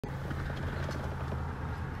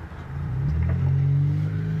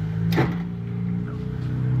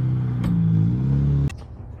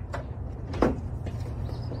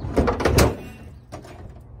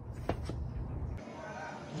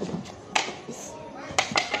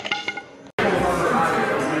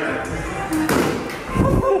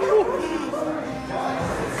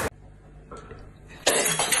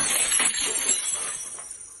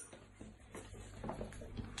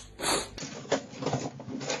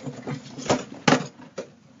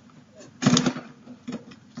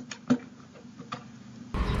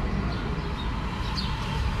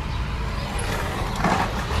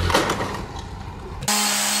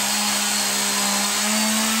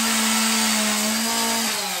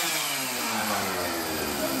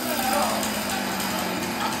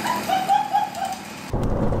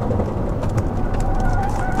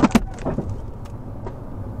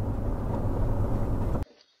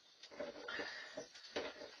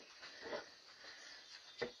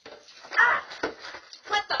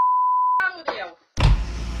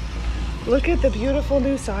Look at the beautiful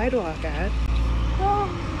new sidewalk, Ed. Oh.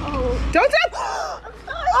 Don't stop!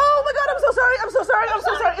 Oh my God, I'm so sorry. I'm so sorry. I'm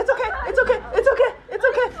so sorry. It's okay. It's okay. It's okay. It's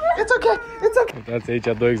okay. It's okay. It's okay. Uitați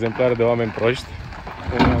aici doi exemplari de oameni proști.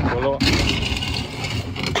 Unul acolo.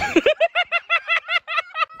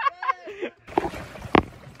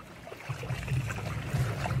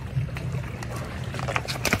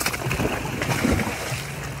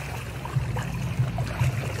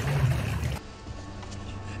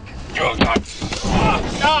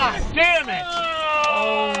 God damn it!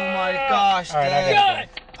 Oh my gosh, Dad.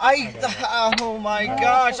 Oh my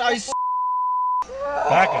gosh,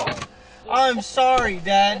 Back up. I'm sorry,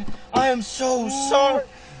 Dad. I am so sorry.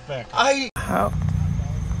 Back up.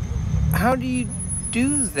 How do you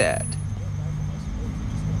do that?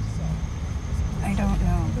 I don't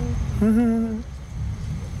know.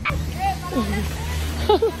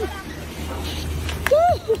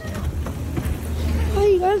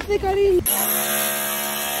 Ay, gracias, cariño.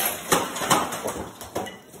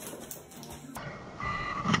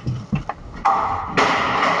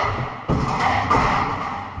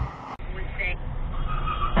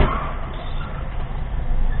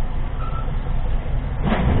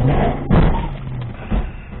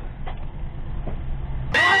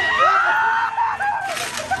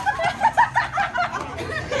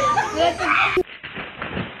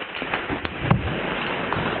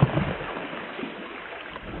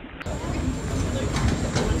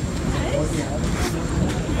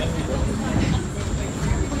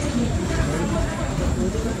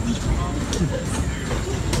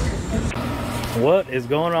 What is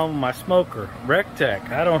going on with my smoker? Rectech.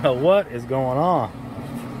 I don't know what is going on.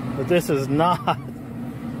 But this is not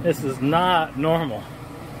normal.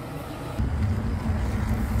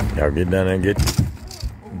 Y'all get down there and get...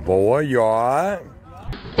 Boy, you alright?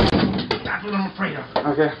 That's what I'm afraid of.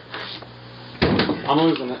 Okay. I'm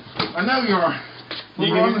losing it. I know you are.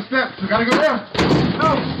 We're on the steps. We gotta go there.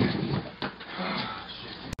 No!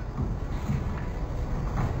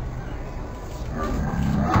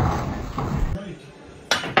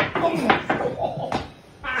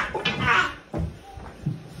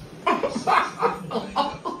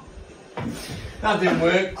 That didn't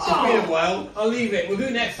work. It's been a while. I'll leave it. We'll do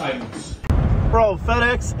it next time. Bro,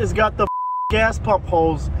 FedEx has got the gas pump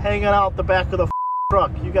hose hanging out the back of the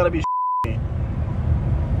truck. You gotta be me.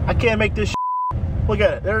 I can't make this. Look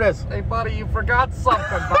at it. There it is. Hey, buddy, you forgot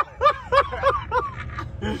something.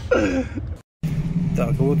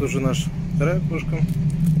 Так, вот уже наш трек.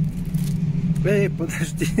 Эй,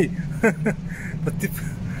 подожди.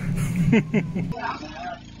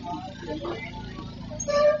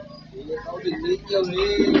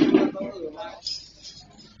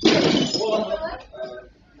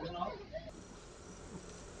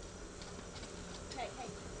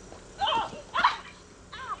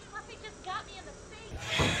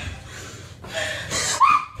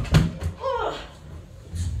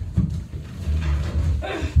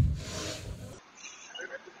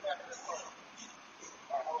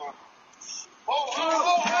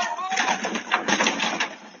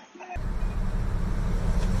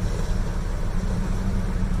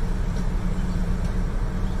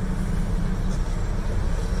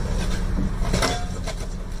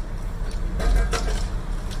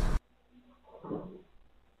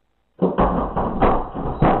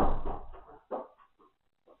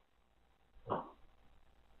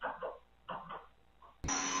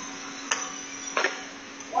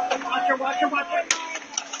 Watch it.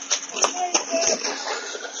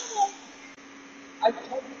 I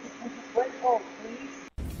told you to push the brake hole, please.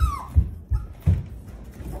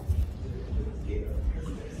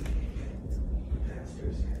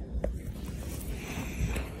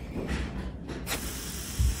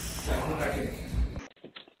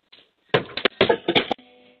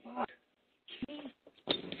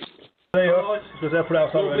 There you are. Just there, put it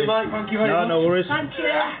outside already. Thank you very much. No worries. Thank you.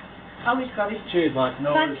 Always got it. Cheers, mate.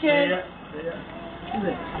 No worries. Thank you. See ya.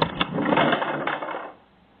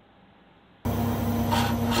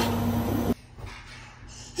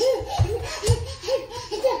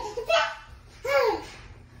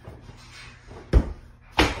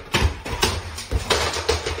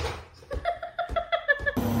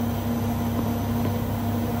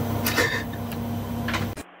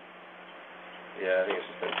 Yeah, I think it's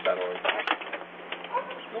just been settling.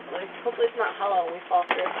 Hopefully it's not hollow when we fall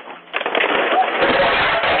through.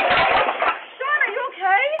 Sean, are you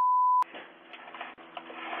okay?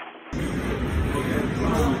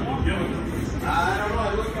 I don't know. I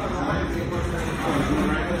looked online.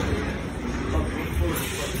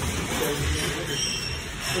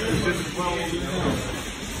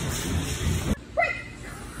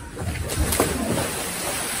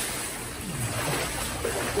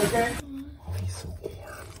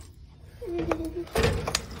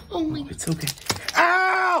 It's okay.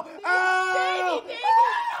 Ow! Ow!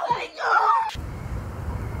 Oh my God!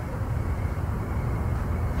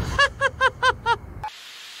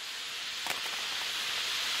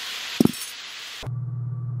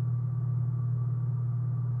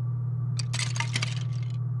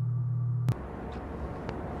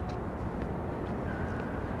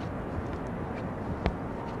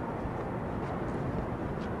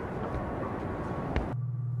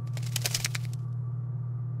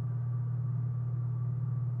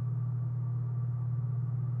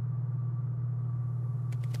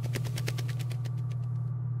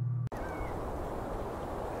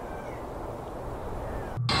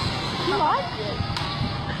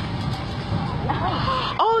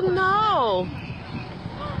 Oh no!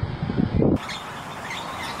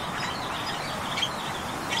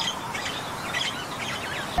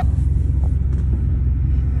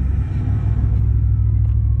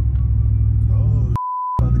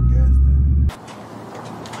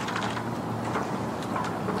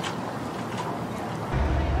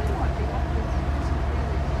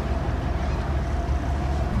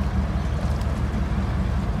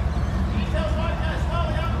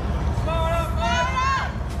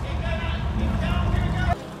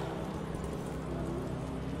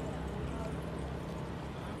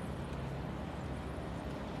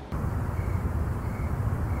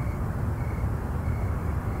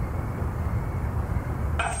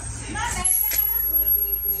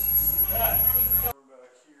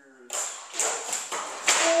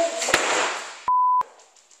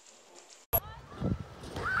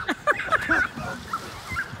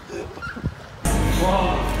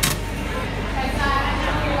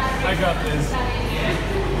 I got this.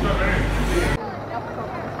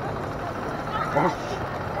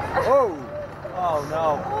 Oh! Oh no.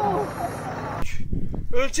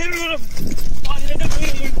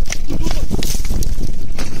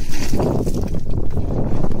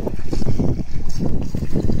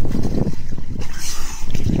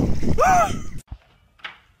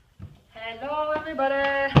 Hello, everybody.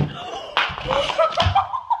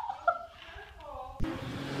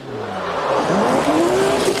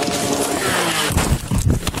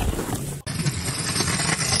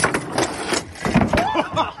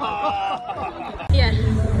 Yeah.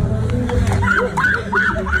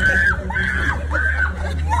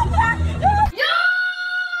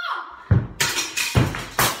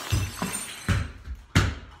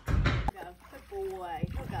 Good boy.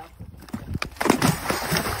 Go.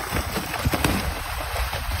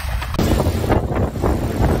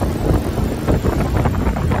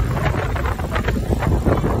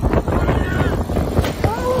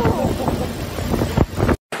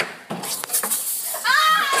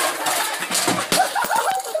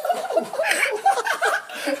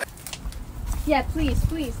 Yeah, please,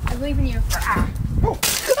 I believe in you. Oh,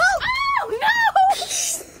 no!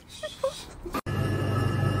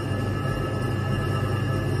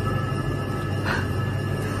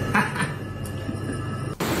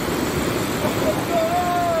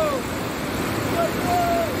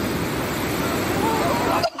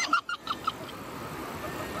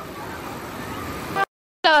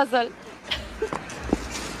 Puzzle.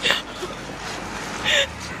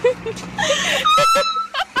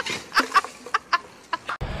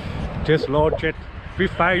 Just launch it. Be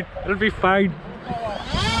fine. It'll be fine.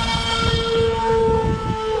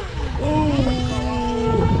 Oh,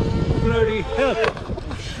 bloody hell.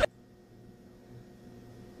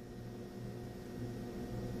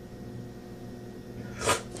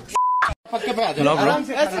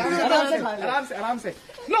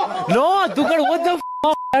 No, tu kar, what the f***?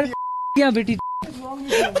 Yeah, beti.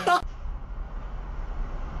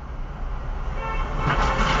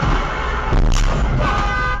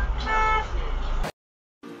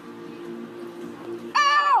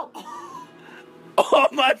 Oh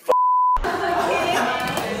my f***.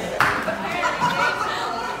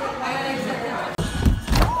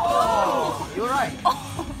 Oh, you're right.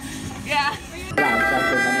 Yeah.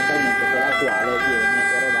 Fondamentalmente quella quale viene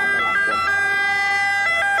erodata l'acqua.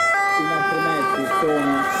 I nostri mezzi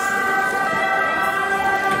sono